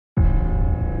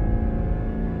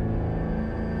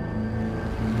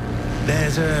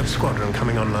There's a squadron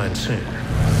coming online soon.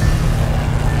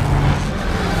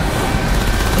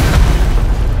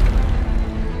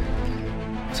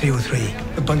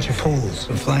 CO3, a bunch of Poles.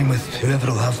 I'm flying with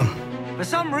whoever'll have them. For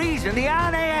some reason, the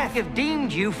RAF have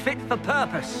deemed you fit for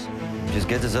purpose. Just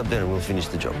get us up there and we'll finish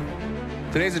the job.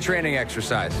 Today's a training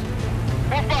exercise.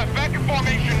 4-5, back in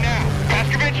formation now.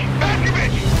 Baskovich!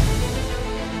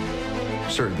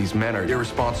 Sir, these men are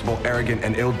irresponsible, arrogant,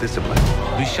 and ill-disciplined.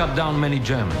 We shut down many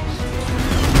Germans.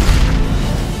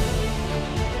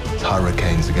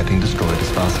 Hurricanes are getting destroyed as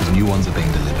fast as new ones are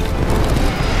being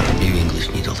delivered. You English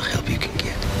need all the help you can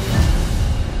get.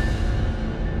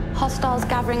 Hostiles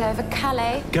gathering over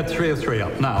Calais. Get 303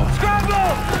 up now.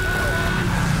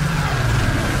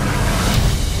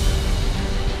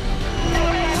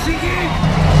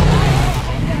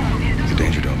 He's a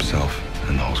danger to himself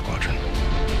and the whole squadron.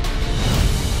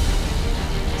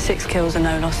 6 kills and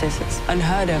no losses. It's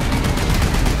unheard of.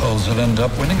 Poles will end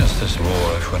up winning us this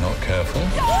war if we're not careful.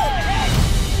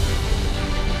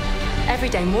 Every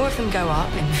day, more of them go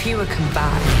up and fewer come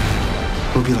back.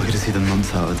 We'll be lucky to see the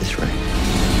month out of this raid.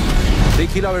 They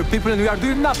kill our people and we are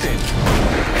doing nothing.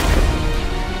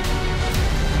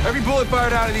 Every bullet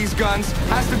fired out of these guns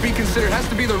has to be considered, has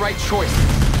to be the right choice.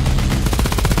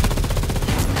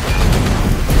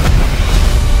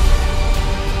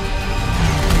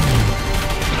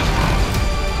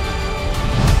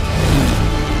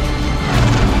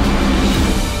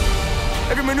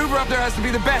 Every maneuver up there has to be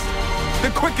the best,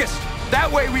 the quickest. That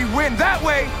way we win. That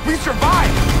way we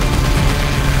survive.